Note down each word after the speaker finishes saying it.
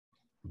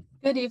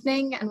Good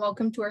evening and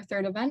welcome to our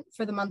third event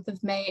for the month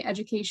of May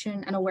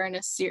Education and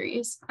Awareness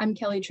Series. I'm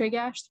Kelly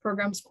Tregash, the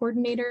Programs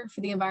Coordinator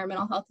for the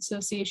Environmental Health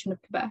Association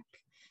of Quebec.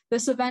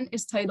 This event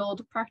is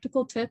titled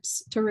Practical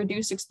Tips to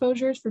Reduce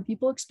Exposures for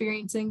People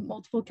Experiencing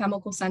Multiple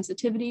Chemical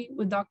Sensitivity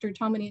with Dr.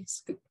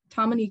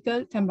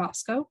 Domenica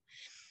Tambasco.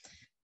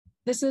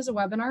 This is a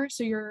webinar,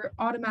 so you're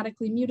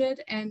automatically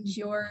muted and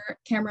your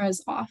camera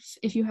is off.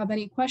 If you have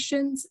any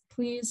questions,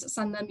 please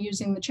send them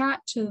using the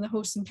chat to the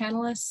hosts and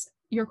panelists.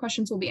 Your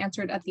questions will be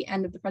answered at the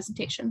end of the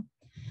presentation.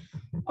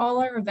 All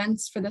our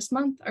events for this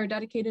month are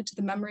dedicated to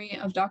the memory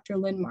of Dr.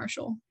 Lynn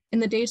Marshall. In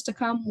the days to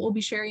come, we'll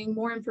be sharing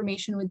more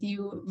information with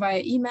you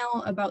via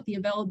email about the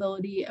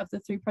availability of the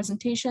 3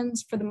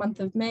 presentations for the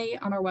month of May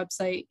on our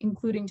website,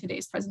 including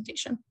today's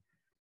presentation.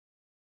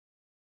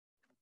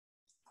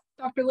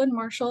 Dr. Lynn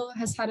Marshall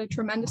has had a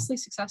tremendously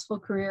successful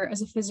career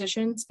as a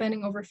physician,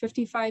 spanning over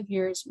 55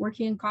 years,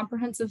 working in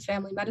comprehensive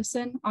family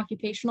medicine,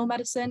 occupational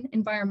medicine,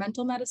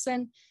 environmental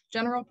medicine,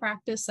 general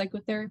practice,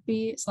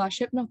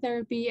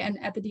 psychotherapy/hypnotherapy, and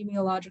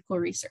epidemiological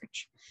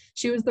research.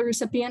 She was the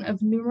recipient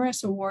of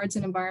numerous awards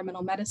in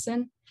environmental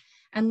medicine,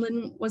 and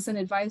Lynn was an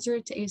advisor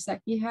to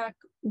ASEQ-EHAQ,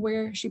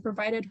 where she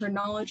provided her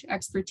knowledge,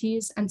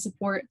 expertise, and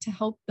support to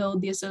help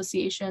build the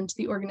association to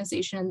the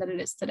organization that it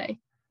is today.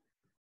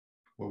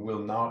 We will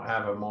now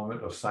have a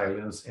moment of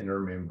silence in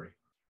her memory.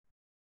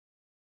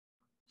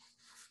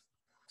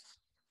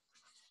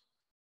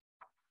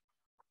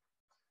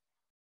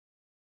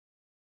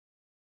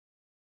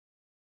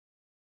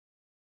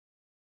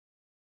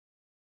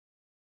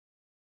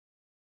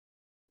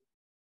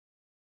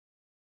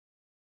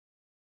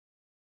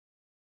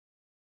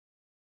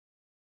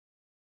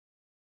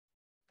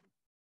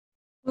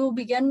 We will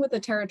begin with a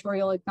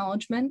territorial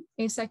acknowledgement.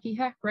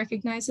 ASEQ-EHAQ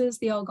recognizes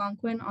the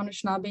Algonquin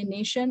Anishinaabe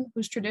Nation,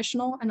 whose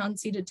traditional and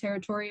unceded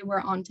territory we're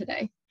on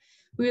today.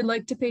 We would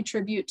like to pay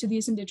tribute to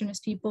these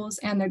Indigenous peoples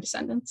and their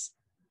descendants.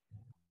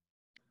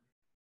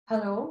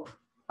 Hello,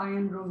 I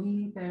am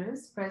Rohini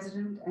Peris,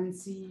 President and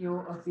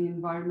CEO of the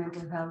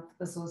Environmental Health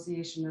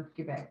Association of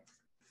Quebec.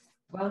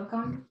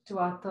 Welcome to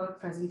our third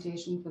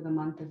presentation for the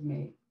month of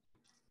May.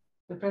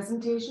 The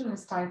presentation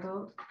is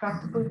titled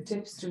Practical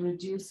Tips to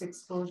Reduce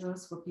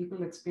Exposures for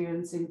People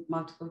Experiencing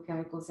Multiple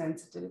Chemical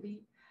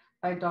Sensitivity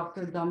by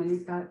Dr.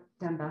 Domenica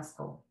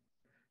Tambasco.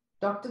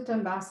 Dr.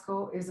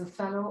 Tambasco is a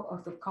fellow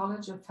of the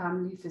College of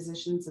Family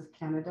Physicians of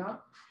Canada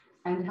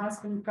and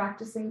has been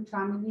practicing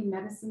family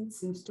medicine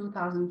since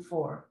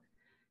 2004.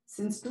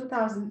 Since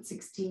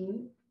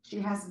 2016,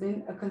 she has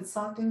been a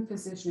consulting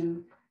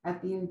physician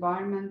at the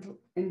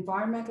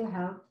Environmental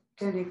Health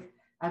Clinic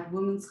at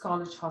Women's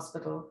College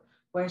Hospital,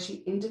 where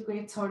she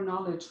integrates her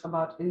knowledge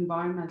about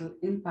environmental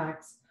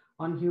impacts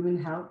on human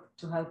health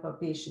to help her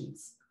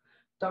patients.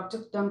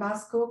 Dr.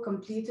 Tambasco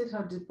completed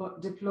her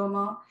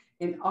diploma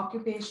in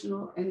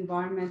occupational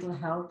environmental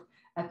health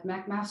at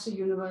McMaster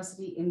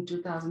University in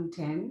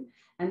 2010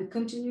 and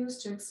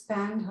continues to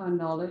expand her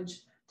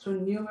knowledge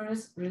through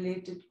numerous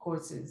related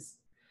courses.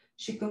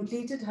 She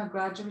completed her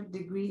graduate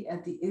degree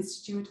at the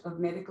Institute of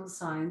Medical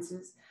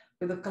Sciences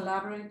with a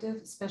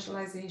collaborative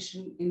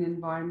specialization in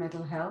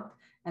environmental health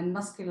and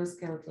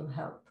musculoskeletal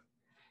health.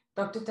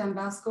 Dr.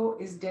 Tambasco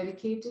is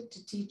dedicated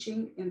to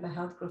teaching in the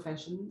health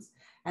professions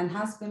and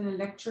has been a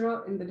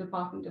lecturer in the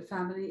Department of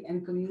Family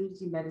and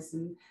Community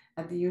Medicine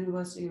at the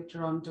University of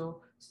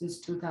Toronto since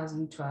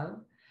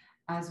 2012,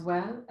 as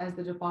well as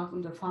the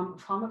Department of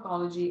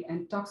Pharmacology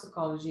and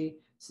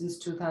Toxicology since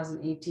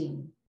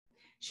 2018.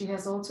 She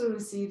has also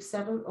received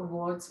several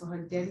awards for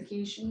her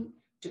dedication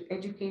to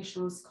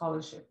educational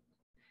scholarship.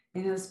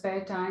 In her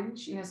spare time,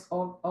 she has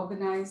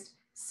organized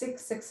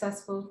 6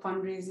 successful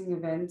fundraising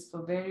events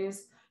for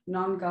various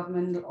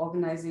non-governmental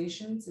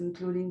organizations,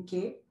 including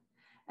CAPE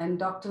and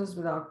Doctors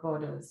Without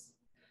Borders.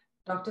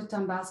 Dr.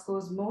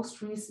 Tambasco's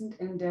most recent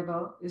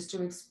endeavor is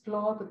to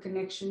explore the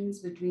connections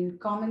between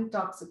common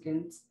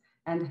toxicants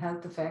and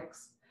health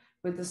effects,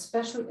 with a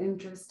special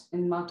interest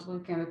in multiple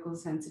chemical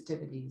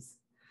sensitivities.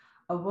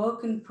 A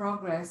work in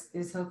progress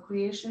is her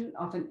creation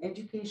of an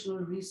educational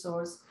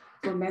resource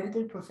for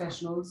medical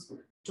professionals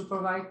to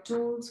provide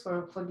tools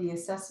for the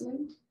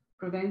assessment,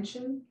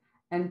 prevention,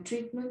 and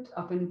treatment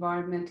of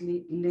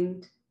environmentally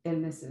linked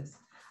illnesses.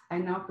 I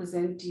now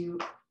present to you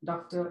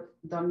Dr.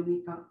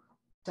 Domenica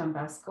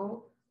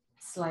Tambasco,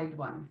 slide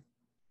 1.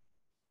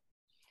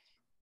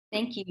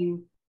 Thank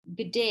you.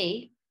 Good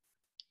day.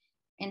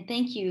 And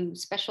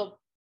special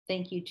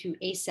thank you to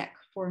ASEQ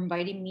for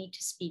inviting me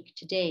to speak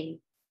today.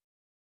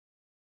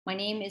 My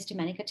name is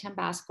Domenica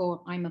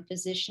Tambasco. I'm a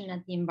physician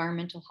at the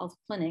Environmental Health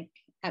Clinic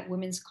at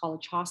Women's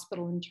College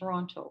Hospital in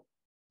Toronto.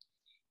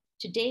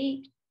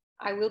 Today,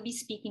 I will be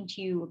speaking to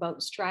you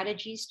about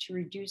strategies to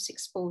reduce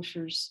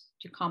exposures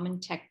to common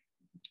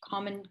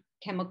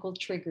chemical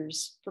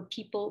triggers for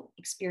people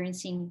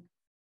experiencing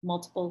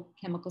multiple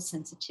chemical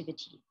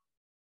sensitivity.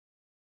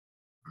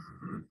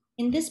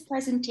 In this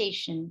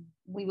presentation,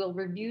 we will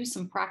review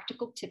some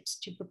practical tips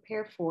to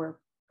prepare for,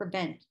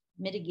 prevent,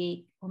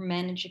 mitigate, or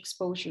manage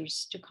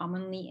exposures to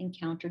commonly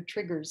encountered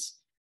triggers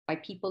by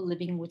people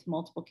living with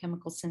multiple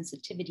chemical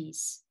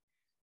sensitivities.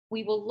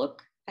 we will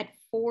look at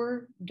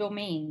 4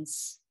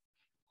 domains: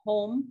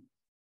 home,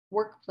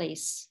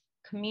 workplace,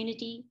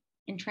 community,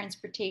 and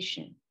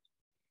transportation.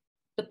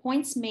 The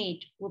points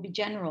made will be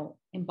general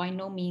and by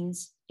no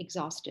means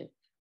exhaustive.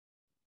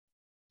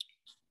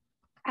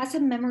 As a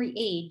memory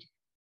aid,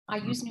 I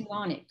use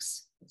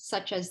mnemonics,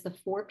 such as the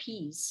 4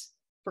 Ps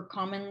for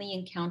commonly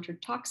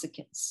encountered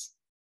toxicants,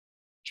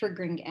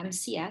 triggering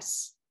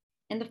MCS,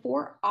 and the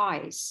 4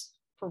 Is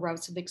for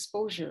routes of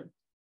exposure.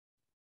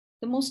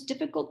 The most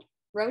difficult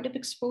route of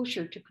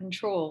exposure to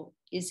control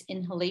is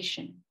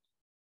inhalation,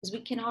 as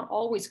we cannot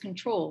always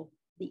control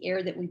the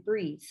air that we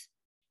breathe.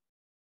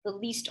 The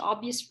least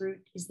obvious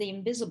route is the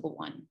invisible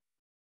one,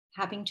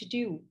 having to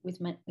do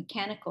with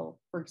mechanical,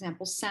 for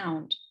example,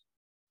 sound,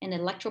 and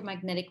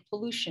electromagnetic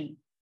pollution,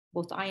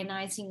 both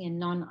ionizing and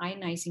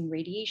non-ionizing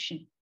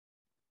radiation.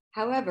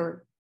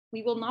 However,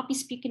 we will not be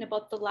speaking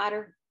about the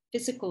latter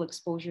physical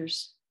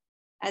exposures,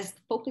 as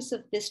the focus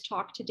of this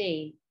talk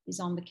today is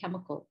on the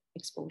chemical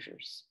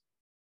exposures.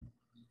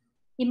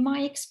 In my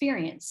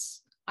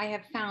experience, I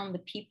have found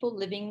that people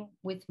living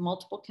with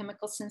multiple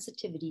chemical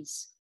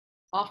sensitivities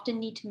often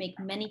need to make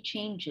many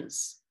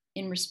changes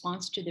in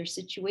response to their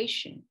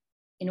situation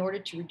in order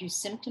to reduce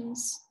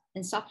symptoms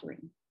and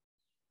suffering.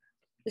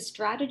 The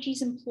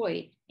strategies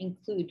employed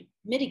include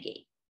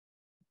mitigate,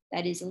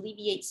 that is,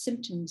 alleviate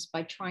symptoms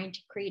by trying to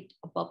create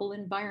a bubble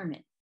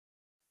environment;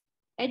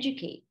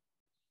 educate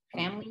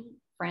family,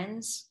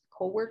 friends,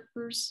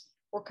 coworkers,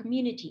 or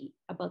community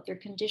about their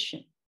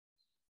condition;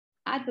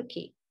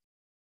 advocate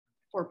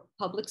for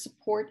public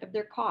support of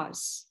their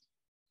cause;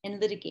 and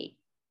litigate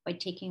by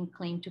taking a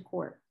claim to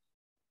court.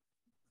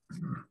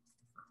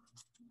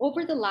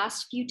 Over the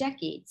last few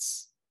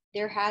decades,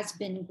 there has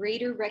been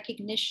greater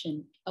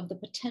recognition of the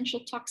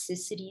potential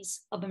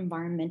toxicities of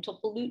environmental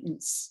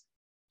pollutants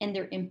and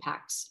their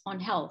impacts on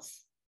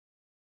health.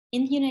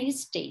 In the United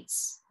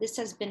States, this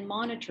has been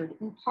monitored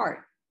in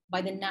part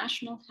by the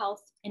National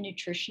Health and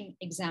Nutrition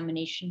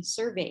Examination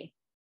Survey,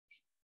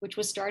 which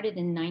was started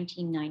in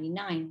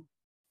 1999.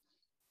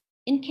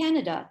 In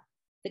Canada,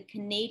 the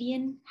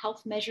Canadian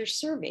Health Measures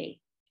Survey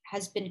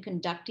has been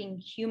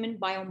conducting human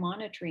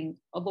biomonitoring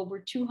of over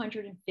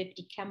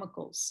 250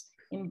 chemicals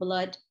in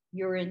blood,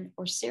 urine,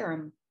 or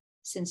serum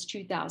since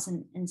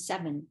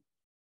 2007.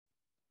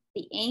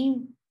 The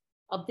aim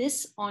of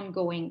this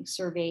ongoing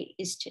survey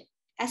is to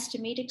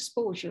estimate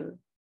exposure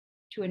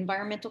to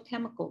environmental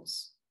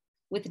chemicals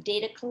with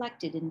data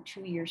collected in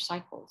 2-year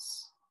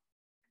cycles.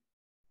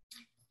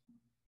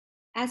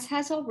 As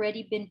has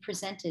already been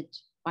presented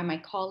by my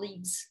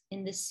colleagues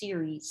in this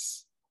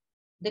series,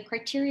 the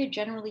criteria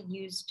generally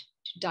used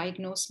to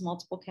diagnose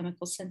multiple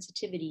chemical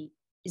sensitivity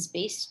is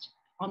based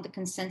on the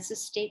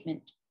consensus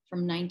statement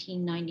from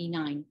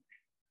 1999.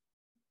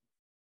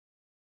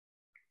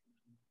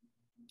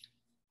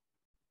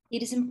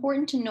 It is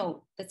important to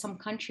note that some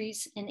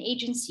countries and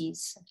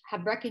agencies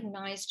have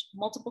recognized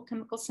multiple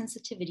chemical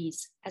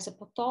sensitivities as a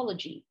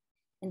pathology,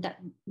 and that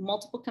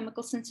multiple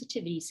chemical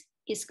sensitivities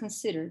is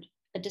considered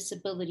a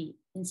disability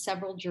in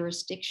several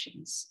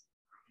jurisdictions,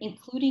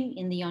 including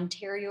in the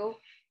Ontario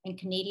and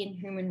Canadian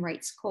Human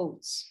Rights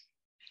Codes.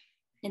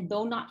 And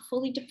though not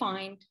fully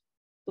defined,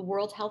 the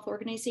World Health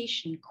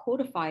Organization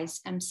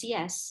codifies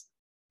MCS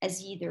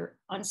as either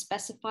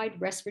unspecified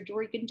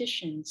respiratory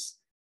conditions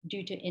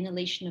due to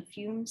inhalation of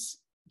fumes,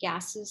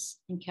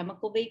 gases, and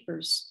chemical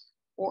vapors,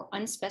 or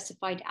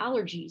unspecified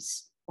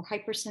allergies or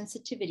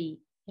hypersensitivity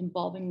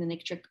involving the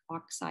nitric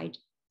oxide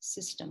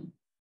system.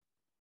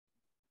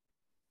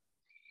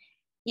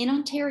 In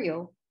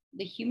Ontario,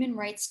 the Human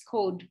Rights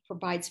Code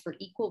provides for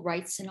equal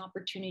rights and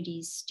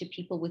opportunities to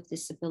people with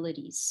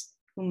disabilities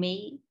who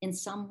may, in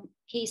some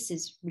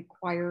cases,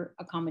 require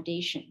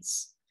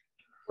accommodations,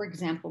 for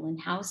example, in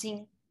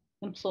housing,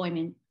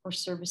 employment, or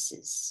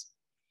services.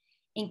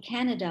 In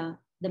Canada,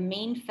 the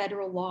main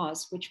federal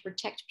laws which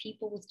protect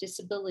people with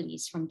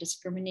disabilities from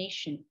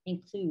discrimination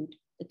include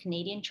the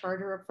Canadian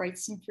Charter of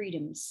Rights and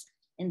Freedoms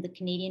and the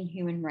Canadian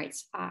Human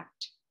Rights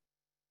Act.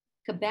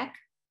 Quebec,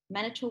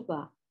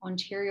 Manitoba,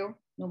 Ontario,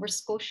 Nova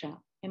Scotia,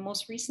 and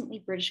most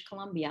recently British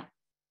Columbia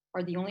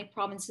are the only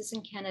provinces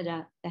in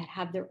Canada that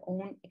have their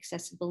own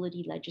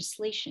accessibility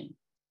legislation.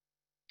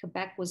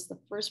 Quebec was the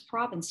first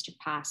province to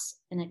pass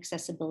an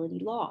accessibility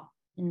law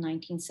in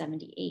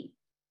 1978.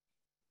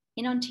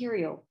 In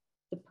Ontario,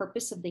 the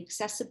purpose of the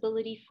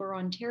Accessibility for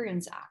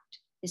Ontarians Act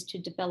is to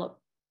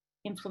develop,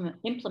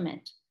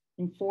 implement,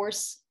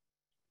 enforce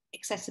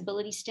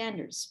accessibility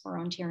standards for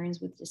Ontarians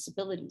with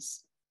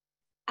disabilities.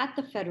 At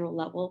the federal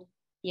level,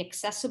 the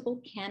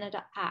Accessible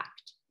Canada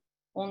Act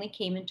only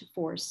came into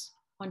force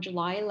on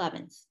July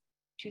 11th,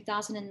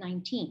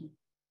 2019.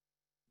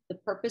 The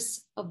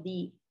purpose of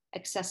the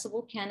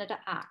Accessible Canada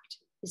Act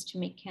is to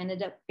make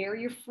Canada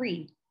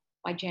barrier-free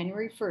by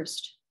January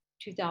 1st,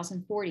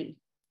 2040.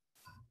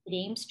 It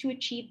aims to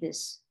achieve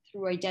this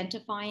through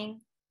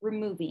identifying,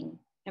 removing,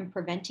 and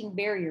preventing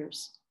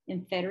barriers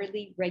in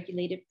federally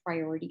regulated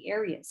priority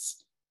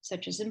areas,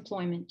 such as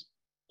employment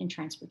and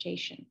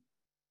transportation.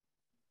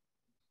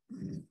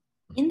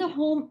 In the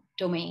home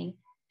domain,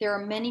 There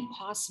are many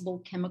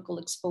possible chemical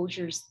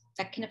exposures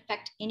that can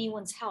affect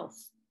anyone's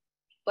health,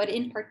 but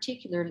in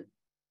particular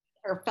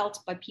are felt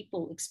by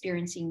people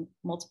experiencing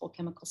multiple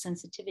chemical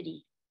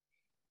sensitivity.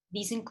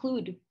 These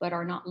include, but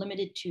are not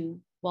limited to,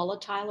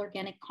 volatile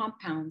organic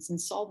compounds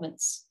and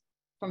solvents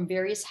from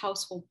various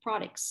household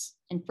products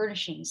and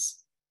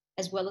furnishings,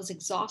 as well as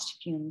exhaust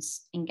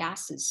fumes and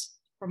gases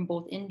from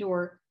both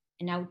indoor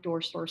and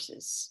outdoor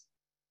sources.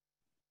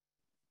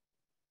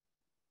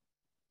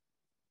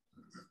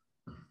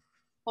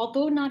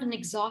 Although not an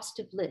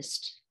exhaustive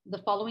list, the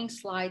following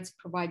slides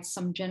provide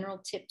some general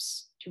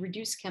tips to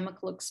reduce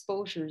chemical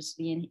exposures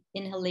via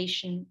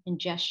inhalation,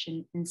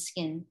 ingestion, and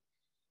skin.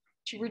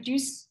 To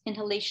reduce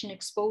inhalation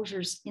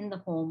exposures in the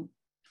home,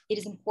 it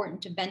is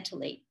important to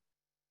ventilate,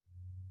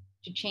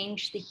 to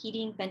change the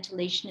heating,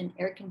 ventilation, and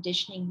air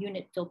conditioning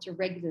unit filter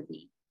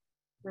regularly,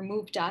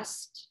 remove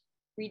dust,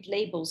 read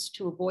labels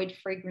to avoid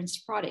fragrance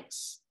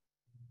products,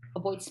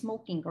 avoid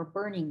smoking or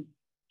burning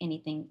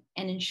anything,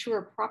 and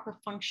ensure proper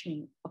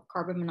functioning of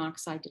carbon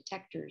monoxide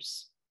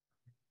detectors.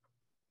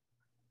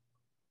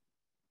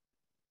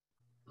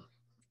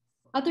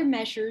 Other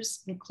measures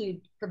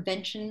include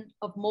prevention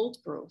of mold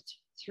growth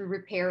through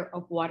repair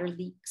of water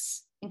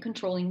leaks and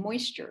controlling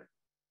moisture,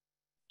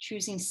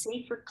 choosing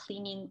safer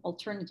cleaning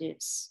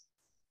alternatives,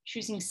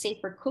 choosing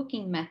safer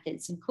cooking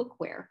methods and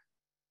cookware,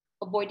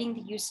 avoiding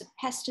the use of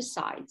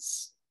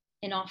pesticides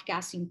and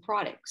off-gassing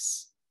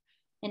products,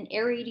 and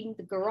aerating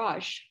the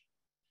garage,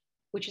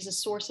 which is a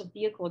source of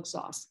vehicle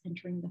exhaust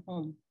entering the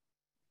home.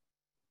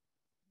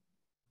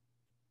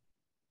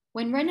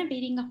 When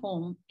renovating a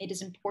home, it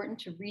is important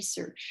to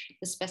research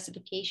the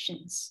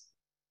specifications,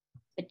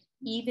 but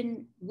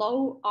even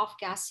low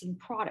off-gassing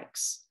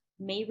products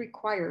may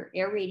require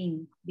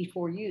aerating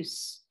before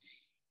use.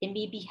 It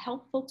may be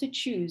helpful to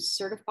choose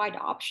certified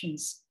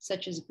options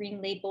such as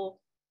Green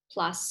Label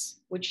Plus,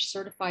 which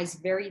certifies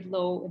very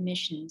low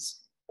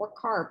emissions, or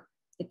CARB,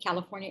 the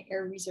California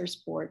Air Resource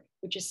Board,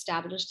 which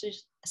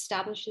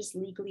establishes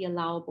legally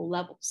allowable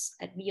levels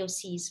at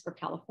VOCs for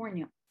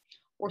California,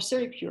 or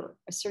CertiPure,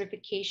 a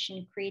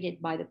certification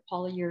created by the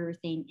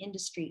polyurethane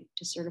industry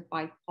to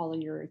certify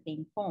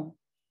polyurethane foam,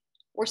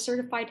 or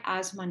certified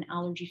asthma and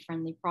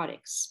allergy-friendly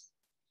products.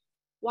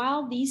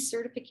 While these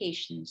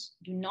certifications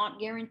do not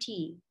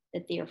guarantee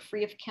that they are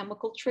free of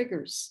chemical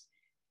triggers,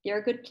 they are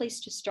a good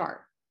place to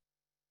start.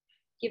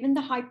 Given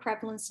the high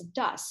prevalence of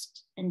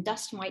dust and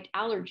dust mite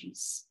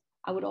allergies,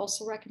 I would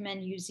also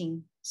recommend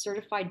using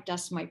certified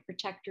dust mite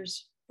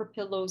protectors for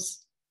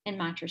pillows and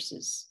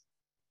mattresses.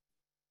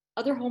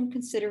 Other home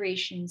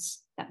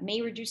considerations that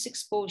may reduce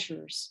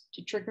exposures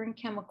to triggering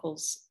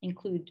chemicals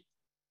include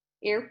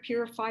air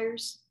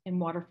purifiers and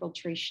water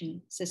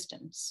filtration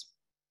systems.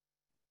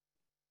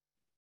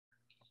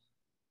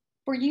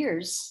 For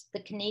years, the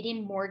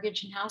Canadian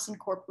Mortgage and Housing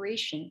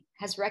Corporation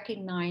has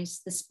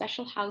recognized the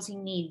special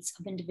housing needs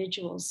of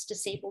individuals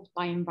disabled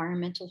by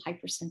environmental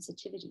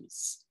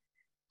hypersensitivities.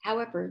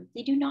 However,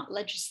 they do not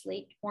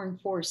legislate or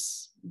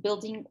enforce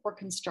building or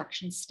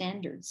construction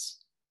standards.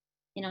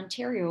 In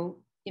Ontario,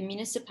 the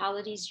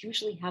municipalities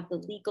usually have the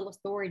legal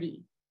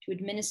authority to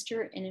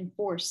administer and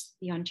enforce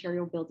the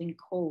Ontario Building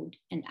Code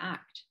and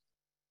Act.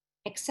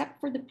 Except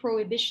for the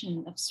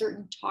prohibition of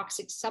certain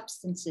toxic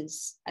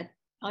substances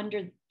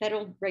under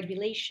federal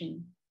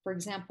regulation, for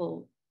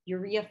example,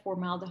 urea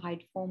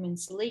formaldehyde foam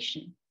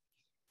insulation,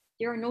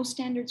 there are no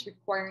standards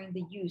requiring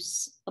the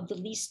use of the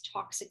least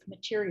toxic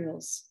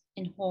materials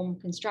in home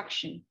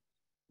construction,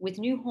 with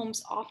new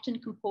homes often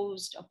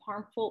composed of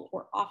harmful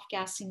or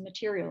off-gassing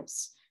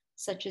materials,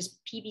 such as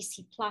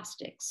PVC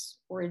plastics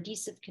or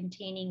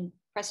adhesive-containing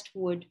pressed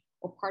wood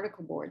or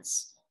particle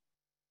boards.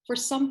 For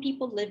some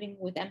people living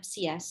with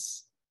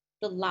MCS,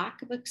 the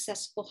lack of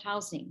accessible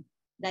housing,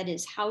 that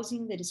is,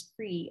 housing that is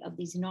free of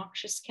these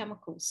noxious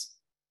chemicals,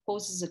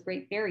 poses a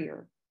great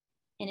barrier,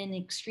 and in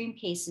extreme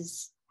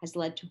cases has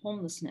led to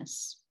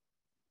homelessness.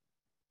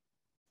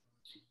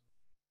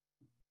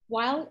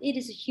 While it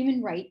is a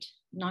human right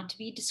not to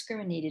be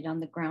discriminated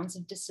on the grounds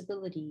of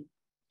disability,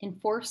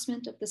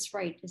 enforcement of this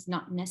right is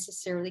not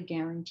necessarily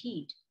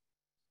guaranteed.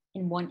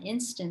 In one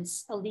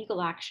instance, a legal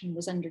action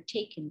was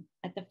undertaken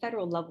at the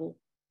federal level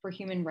for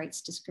human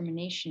rights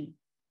discrimination.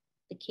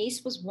 The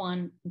case was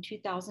won in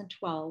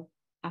 2012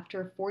 after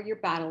a 4-year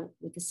battle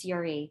with the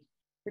CRA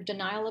for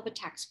denial of a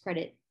tax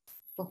credit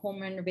for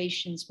home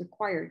renovations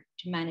required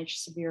to manage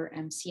severe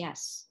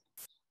MCS.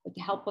 With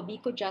the help of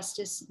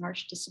Eco-Justice and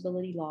Arch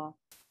Disability Law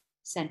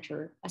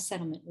Center, a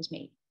settlement was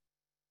made.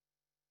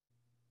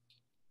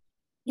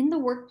 In the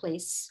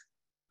workplace,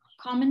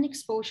 common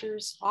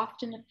exposures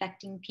often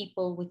affecting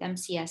people with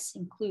MCS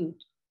include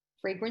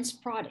fragrance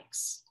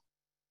products,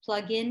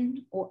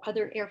 plug-in or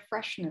other air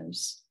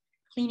fresheners,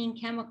 cleaning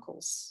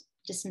chemicals,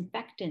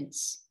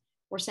 disinfectants,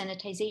 or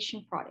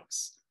sanitization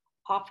products,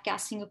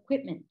 off-gassing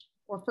equipment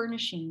or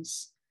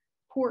furnishings,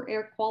 poor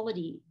air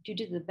quality due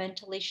to the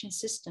ventilation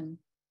system,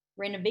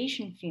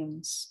 renovation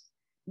fumes,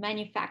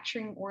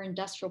 manufacturing or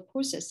industrial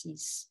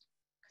processes,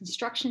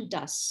 construction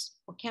dusts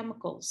or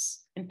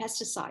chemicals, and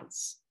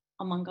pesticides,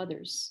 among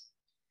others.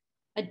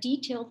 A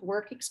detailed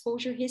work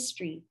exposure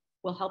history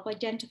will help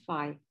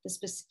identify the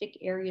specific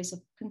areas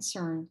of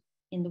concern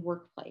in the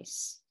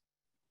workplace.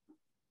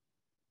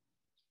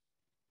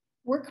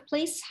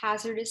 Workplace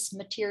Hazardous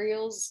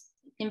Materials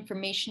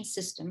Information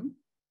System,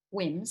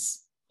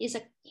 WIMS, is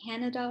a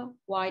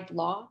Canada-wide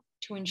law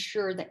to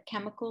ensure that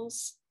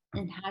chemicals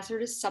and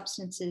hazardous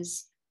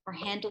substances are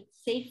handled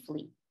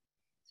safely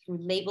through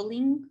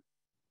labeling,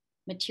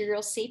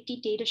 material safety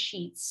data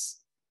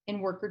sheets,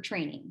 and worker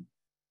training.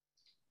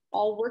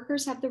 All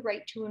workers have the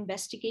right to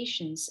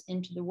investigations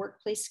into the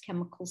workplace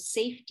chemical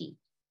safety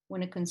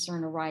when a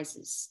concern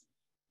arises.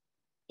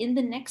 In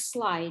the next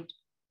slide,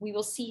 we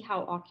will see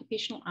how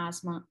occupational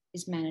asthma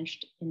is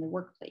managed in the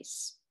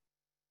workplace.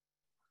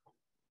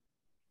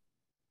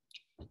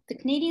 The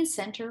Canadian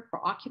Centre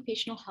for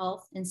Occupational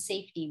Health and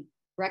Safety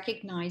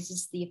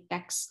recognizes the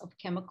effects of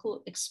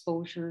chemical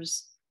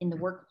exposures in the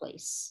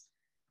workplace,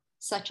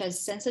 such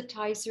as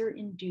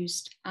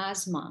sensitizer-induced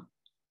asthma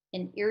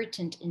and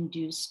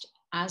irritant-induced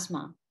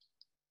asthma,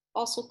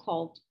 also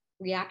called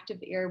reactive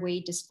airway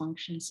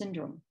dysfunction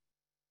syndrome.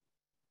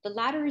 The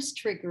latter is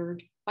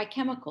triggered by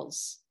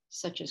chemicals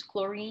such as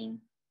chlorine,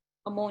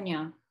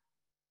 ammonia,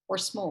 or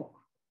smoke,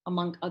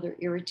 among other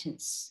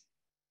irritants.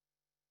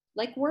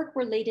 Like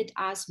work-related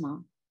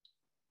asthma,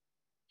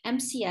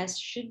 MCS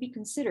should be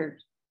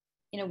considered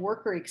in a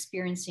worker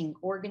experiencing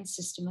organ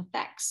system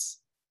effects,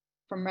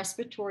 from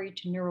respiratory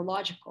to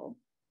neurological,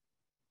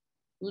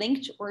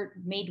 linked or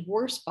made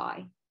worse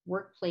by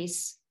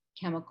workplace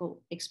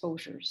chemical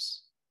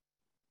exposures.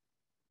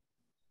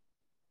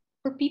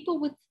 For people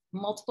with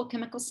multiple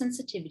chemical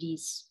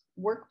sensitivities,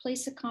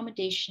 workplace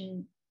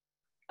accommodations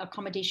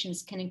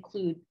can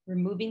include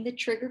removing the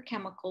trigger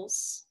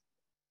chemicals,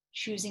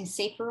 choosing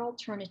safer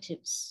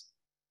alternatives,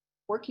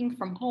 working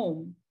from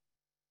home,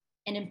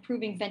 and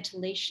improving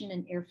ventilation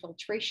and air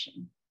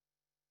filtration.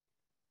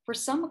 For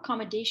some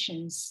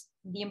accommodations,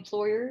 the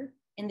employer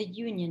and the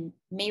union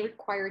may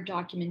require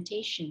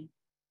documentation,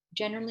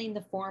 generally in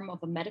the form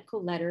of a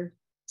medical letter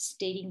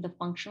stating the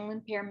functional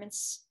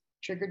impairments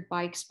triggered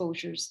by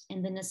exposures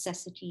and the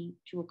necessity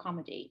to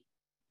accommodate.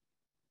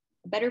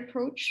 A better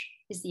approach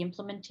is the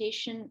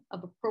implementation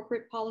of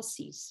appropriate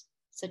policies,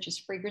 such as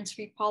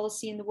fragrance-free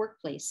policy in the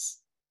workplace,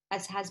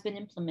 as has been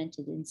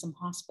implemented in some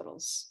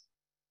hospitals.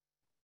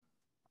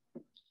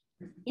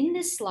 In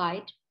this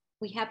slide,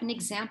 we have an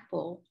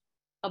example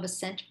of a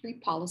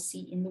scent-free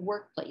policy in the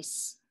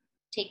workplace,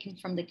 taken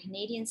from the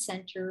Canadian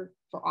Centre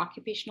for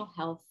Occupational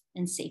Health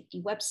and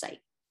Safety website.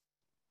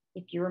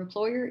 If your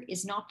employer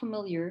is not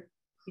familiar,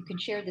 you can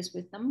share this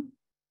with them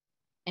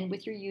and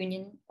with your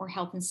union or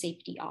health and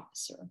safety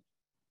officer.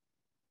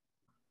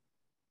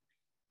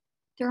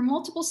 There are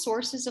multiple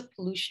sources of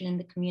pollution in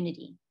the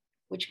community,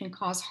 which can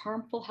cause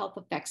harmful health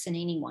effects in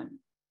anyone.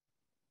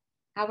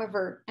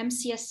 However,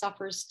 MCS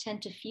sufferers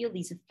tend to feel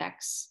these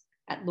effects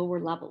at lower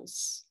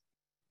levels.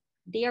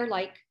 They are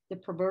like the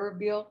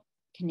proverbial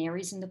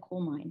canaries in the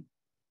coal mine.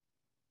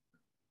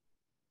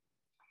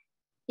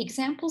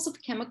 Examples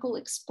of chemical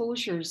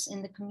exposures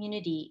in the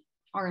community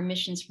are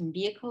emissions from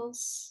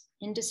vehicles,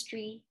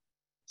 industry,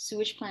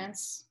 sewage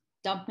plants,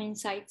 dumping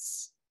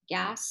sites,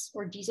 gas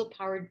or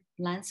diesel-powered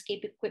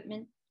landscape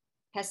equipment,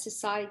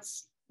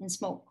 pesticides, and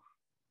smoke.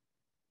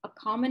 A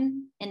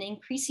common and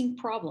increasing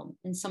problem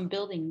in some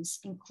buildings,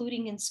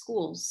 including in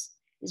schools,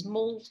 is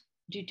mold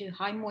due to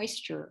high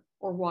moisture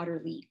or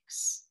water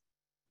leaks.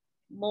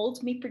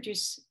 Mold may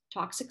produce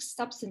toxic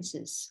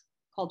substances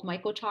called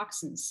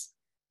mycotoxins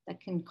that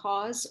can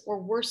cause or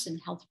worsen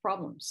health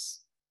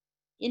problems.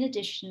 In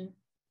addition,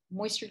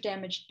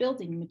 moisture-damaged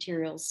building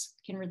materials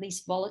can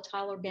release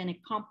volatile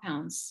organic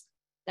compounds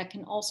that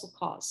can also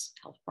cause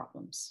health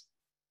problems.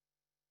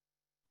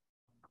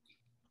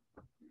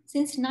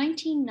 Since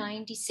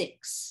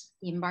 1996,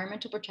 the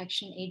Environmental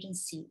Protection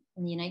Agency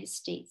in the United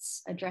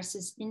States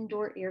addresses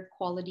indoor air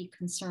quality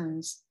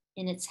concerns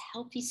in its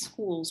Healthy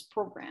Schools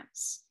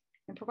programs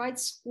and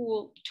provides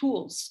school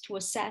tools to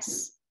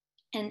assess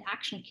and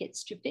action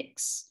kits to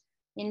fix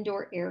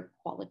indoor air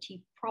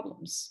quality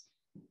problems.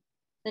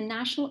 The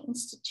National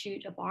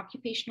Institute of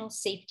Occupational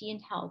Safety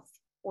and Health,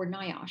 or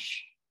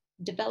NIOSH,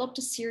 developed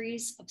a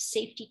series of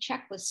safety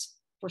checklists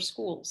for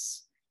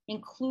schools,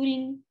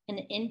 including an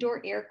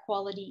indoor air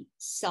quality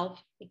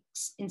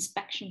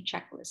self-inspection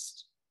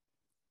checklist.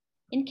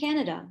 In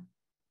Canada,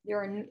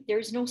 there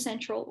is no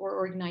central or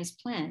organized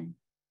plan,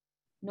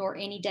 nor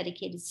any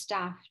dedicated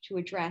staff to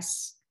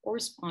address or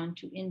respond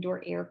to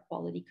indoor air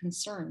quality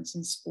concerns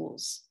in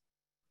schools,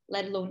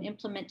 let alone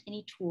implement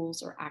any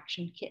tools or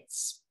action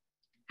kits.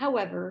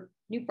 However,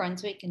 New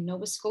Brunswick and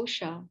Nova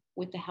Scotia,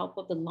 with the help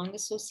of the Lung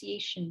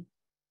Association,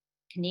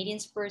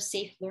 Canadians for a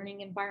Safe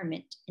Learning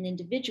Environment, and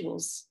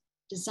individuals,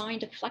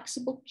 designed a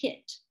flexible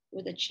kit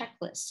with a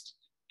checklist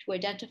to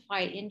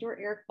identify indoor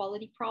air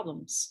quality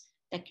problems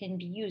that can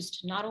be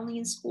used not only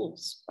in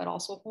schools, but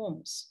also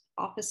homes,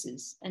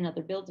 offices, and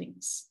other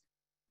buildings.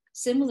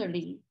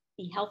 Similarly,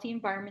 the Healthy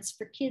Environments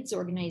for Kids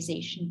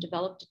organization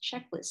developed a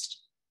checklist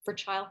for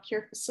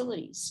childcare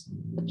facilities,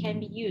 but can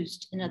be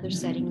used in other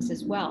settings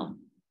as well.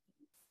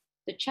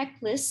 The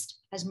checklist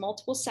has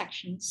multiple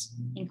sections,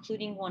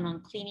 including one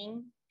on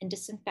cleaning and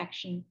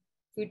disinfection,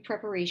 food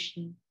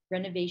preparation,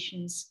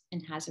 renovations,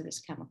 and hazardous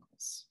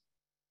chemicals.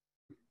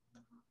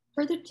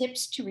 Further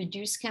tips to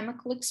reduce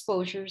chemical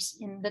exposures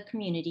in the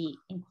community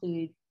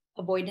include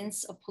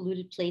avoidance of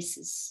polluted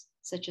places,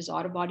 such as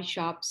auto body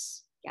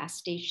shops, gas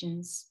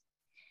stations.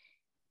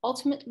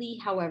 Ultimately,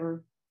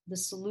 however, the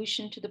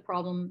solution to the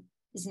problem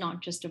is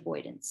not just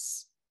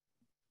avoidance.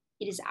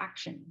 It is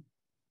action,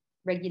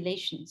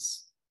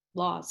 regulations,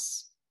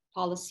 laws,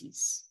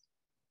 policies,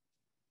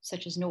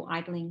 such as no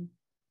idling,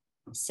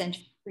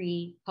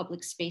 scent-free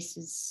public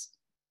spaces,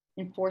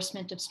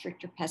 enforcement of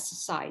stricter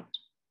pesticide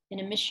and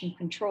emission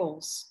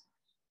controls,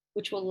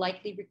 which will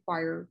likely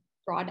require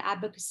broad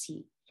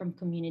advocacy from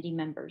community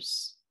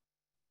members.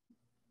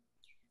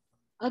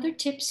 Other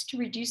tips to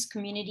reduce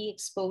community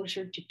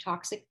exposure to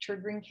toxic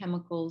triggering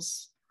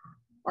chemicals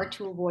are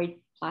to avoid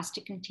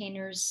plastic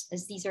containers,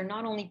 as these are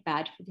not only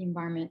bad for the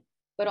environment,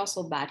 but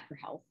also bad for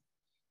health.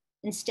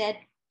 Instead,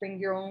 bring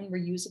your own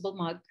reusable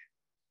mug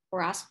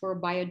or ask for a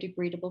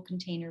biodegradable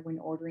container when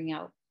ordering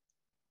out.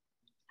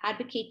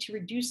 Advocate to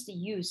reduce the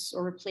use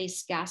or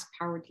replace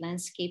gas-powered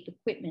landscape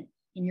equipment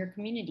in your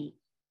community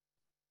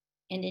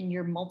and in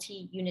your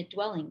multi-unit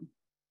dwelling,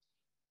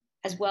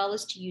 as well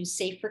as to use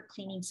safer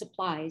cleaning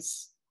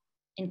supplies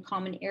in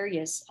common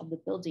areas of the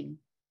building.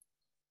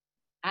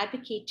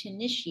 Advocate to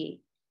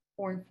initiate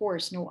or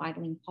enforce no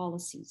idling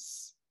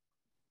policies.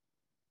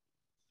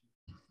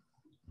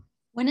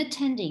 When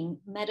attending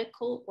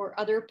medical or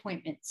other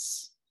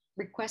appointments,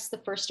 request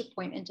the first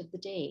appointment of the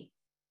day.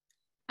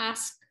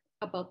 Ask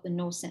about the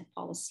no scent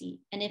policy,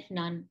 and if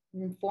none,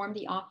 inform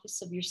the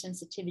office of your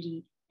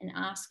sensitivity and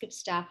ask if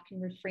staff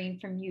can refrain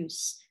from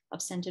use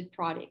of scented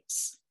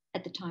products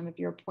at the time of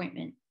your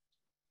appointment.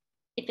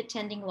 If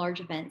attending large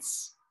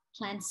events,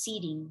 plan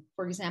seating,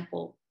 for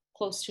example,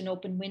 close to an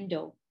open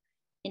window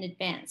in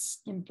advance,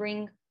 and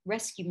bring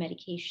rescue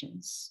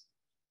medications.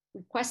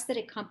 Request that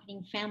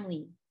accompanying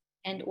family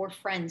and or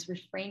friends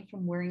refrain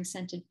from wearing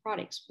scented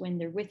products when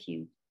they're with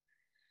you.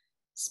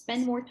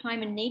 Spend more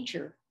time in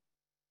nature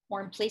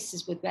or in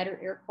places with better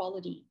air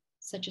quality,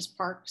 such as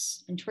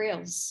parks and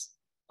trails,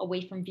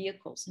 away from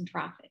vehicles and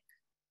traffic.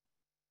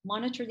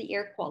 Monitor the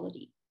air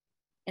quality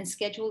and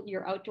schedule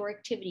your outdoor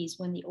activities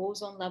when the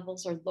ozone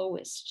levels are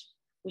lowest,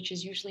 which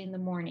is usually in the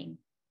morning.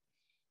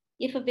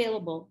 If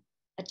available,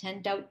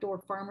 attend outdoor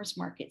farmers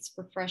markets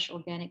for fresh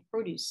organic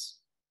produce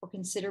or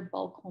consider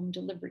bulk home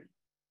delivery.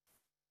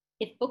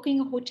 If booking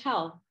a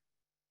hotel,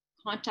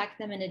 contact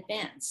them in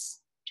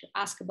advance to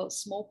ask about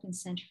smoke and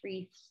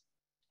scent-free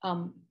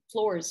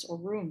floors or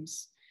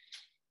rooms.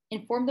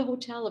 Inform the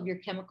hotel of your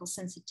chemical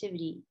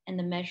sensitivity and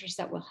the measures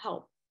that will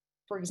help.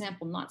 For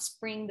example, not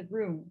spraying the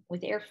room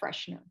with air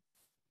freshener.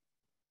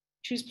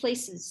 Choose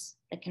places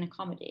that can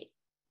accommodate.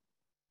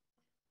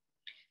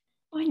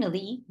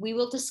 Finally, we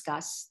will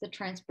discuss the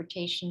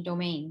transportation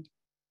domain,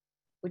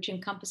 which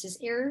encompasses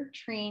air,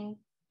 train,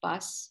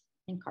 bus,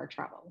 and car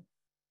travel.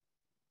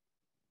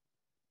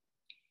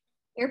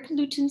 Air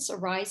pollutants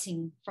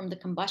arising from the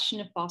combustion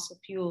of fossil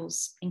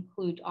fuels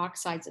include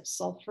oxides of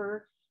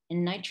sulfur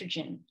and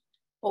nitrogen,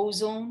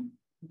 ozone,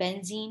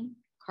 benzene,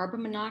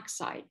 carbon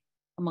monoxide,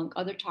 among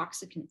other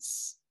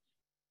toxicants.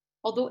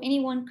 Although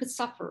anyone could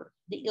suffer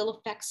the ill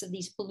effects of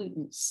these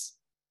pollutants,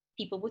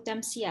 people with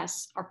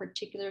MCS are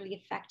particularly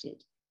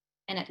affected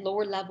and at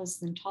lower levels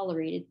than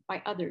tolerated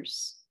by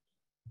others.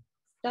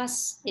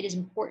 Thus, it is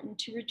important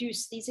to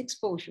reduce these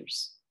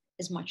exposures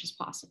as much as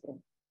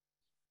possible.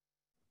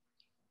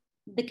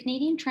 The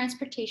Canadian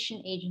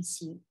Transportation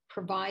Agency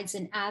provides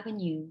an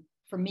avenue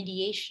for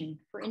mediation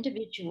for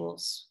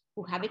individuals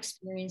who have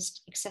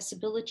experienced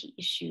accessibility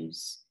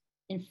issues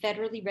in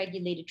federally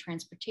regulated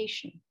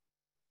transportation.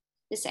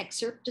 This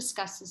excerpt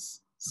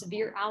discusses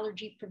severe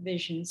allergy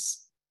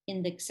provisions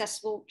in the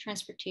Accessible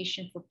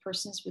Transportation for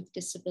Persons with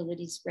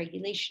Disabilities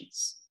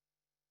regulations.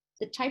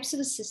 The types of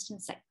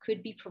assistance that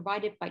could be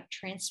provided by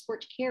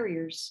transport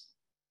carriers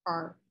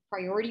are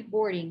priority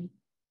boarding,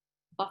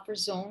 buffer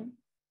zone,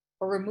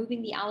 or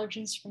removing the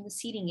allergens from the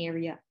seating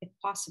area if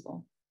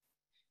possible.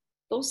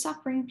 Those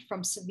suffering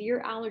from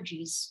severe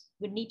allergies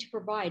would need to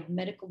provide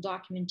medical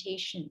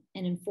documentation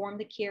and inform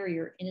the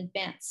carrier in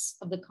advance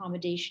of the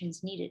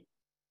accommodations needed.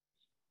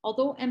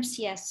 Although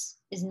MCS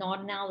is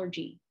not an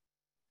allergy,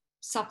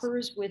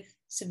 sufferers with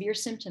severe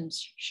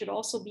symptoms should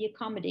also be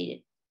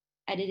accommodated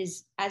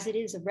as it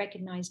is a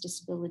recognized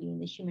disability in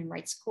the Human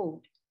Rights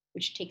Code,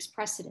 which takes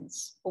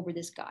precedence over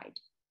this guide.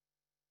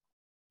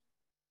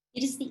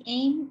 It is the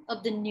aim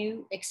of the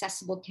new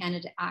Accessible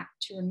Canada Act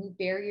to remove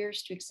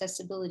barriers to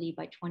accessibility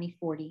by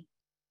 2040.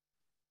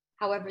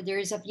 However, there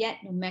is of yet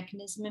no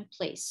mechanism in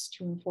place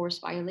to enforce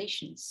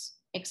violations,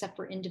 except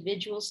for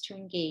individuals to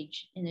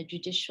engage in a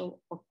judicial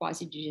or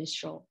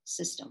quasi-judicial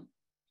system.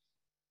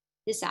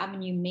 This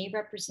avenue may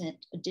represent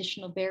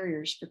additional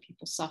barriers for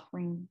people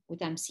suffering with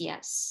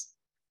MCS,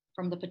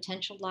 from the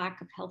potential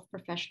lack of health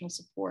professional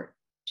support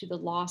to the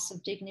loss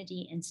of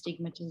dignity and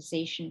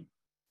stigmatization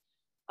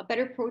A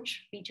better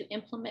approach would be to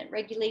implement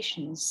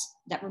regulations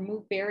that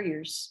remove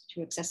barriers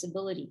to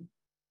accessibility,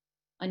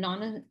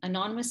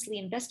 anonymously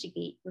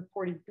investigate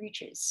reported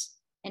breaches,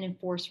 and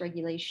enforce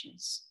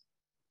regulations.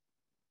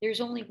 There's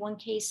only one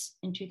case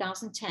in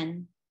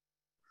 2010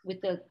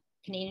 with the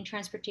Canadian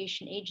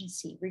Transportation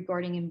Agency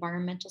regarding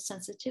environmental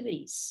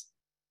sensitivities,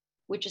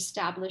 which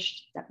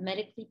established that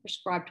medically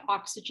prescribed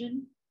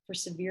oxygen for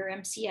severe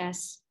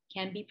MCS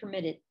can be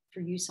permitted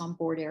for use on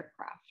board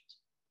aircraft.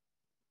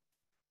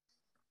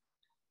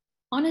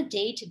 On a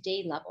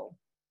day-to-day level,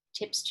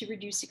 tips to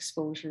reduce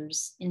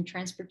exposures in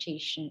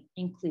transportation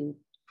include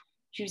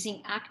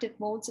choosing active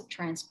modes of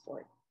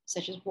transport,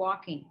 such as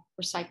walking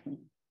or cycling,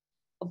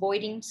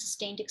 avoiding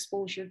sustained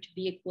exposure to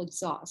vehicle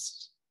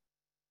exhaust,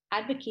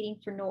 advocating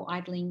for no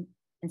idling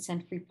and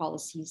scent-free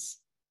policies,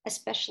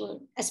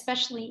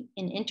 especially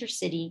in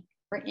intercity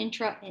or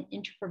intra and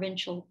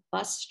interprovincial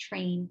bus,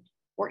 train,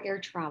 or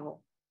air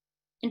travel,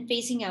 and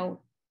phasing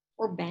out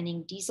or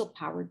banning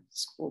diesel-powered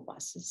school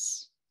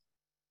buses.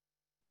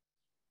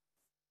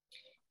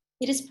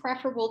 It is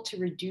preferable to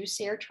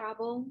reduce air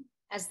travel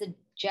as the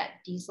jet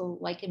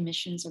diesel-like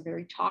emissions are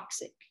very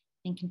toxic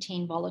and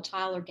contain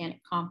volatile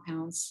organic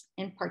compounds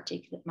and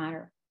particulate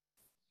matter.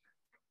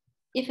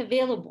 If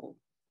available,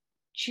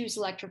 choose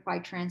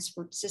electrified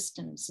transport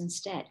systems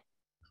instead.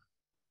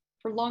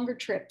 For longer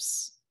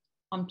trips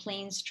on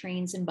planes,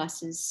 trains, and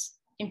buses,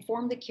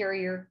 inform the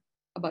carrier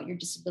about your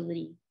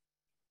disability.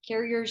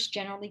 Carriers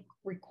generally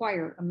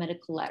require a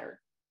medical letter.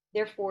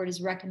 Therefore, it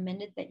is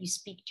recommended that you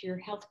speak to your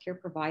healthcare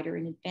provider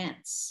in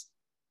advance.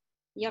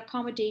 The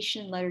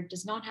accommodation letter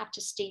does not have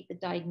to state the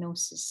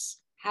diagnosis.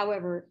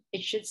 However,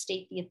 it should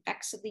state the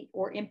effects of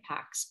or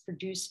impacts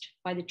produced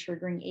by the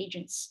triggering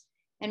agents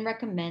and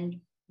recommend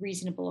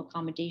reasonable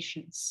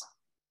accommodations.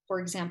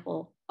 For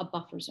example, a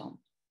buffer zone.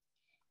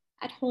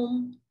 At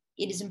home,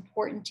 it is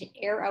important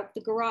to air out the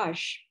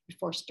garage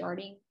before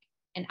starting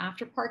and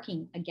after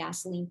parking a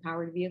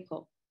gasoline-powered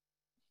vehicle.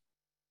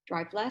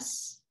 Drive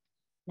less,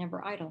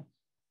 never idle.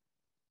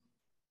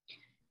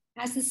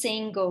 As the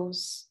saying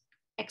goes,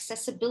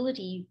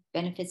 accessibility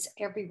benefits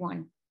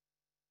everyone.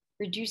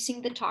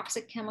 Reducing the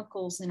toxic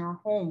chemicals in our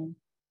home,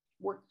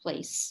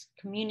 workplace,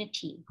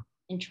 community,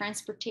 and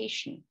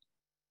transportation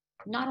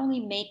not only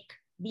make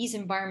these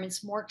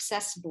environments more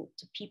accessible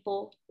to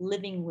people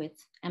living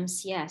with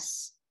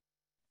MCS,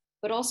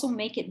 but also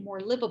make it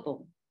more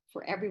livable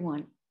for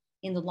everyone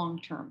in the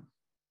long term.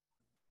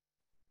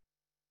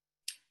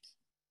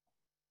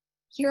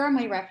 Here are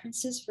my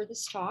references for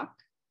this talk.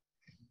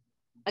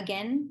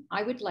 Again,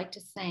 I would like to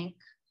thank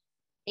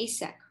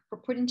ASEQ for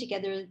putting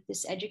together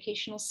this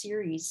educational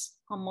series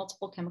on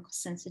multiple chemical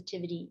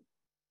sensitivity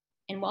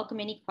and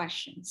welcome any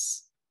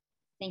questions.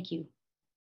 Thank you.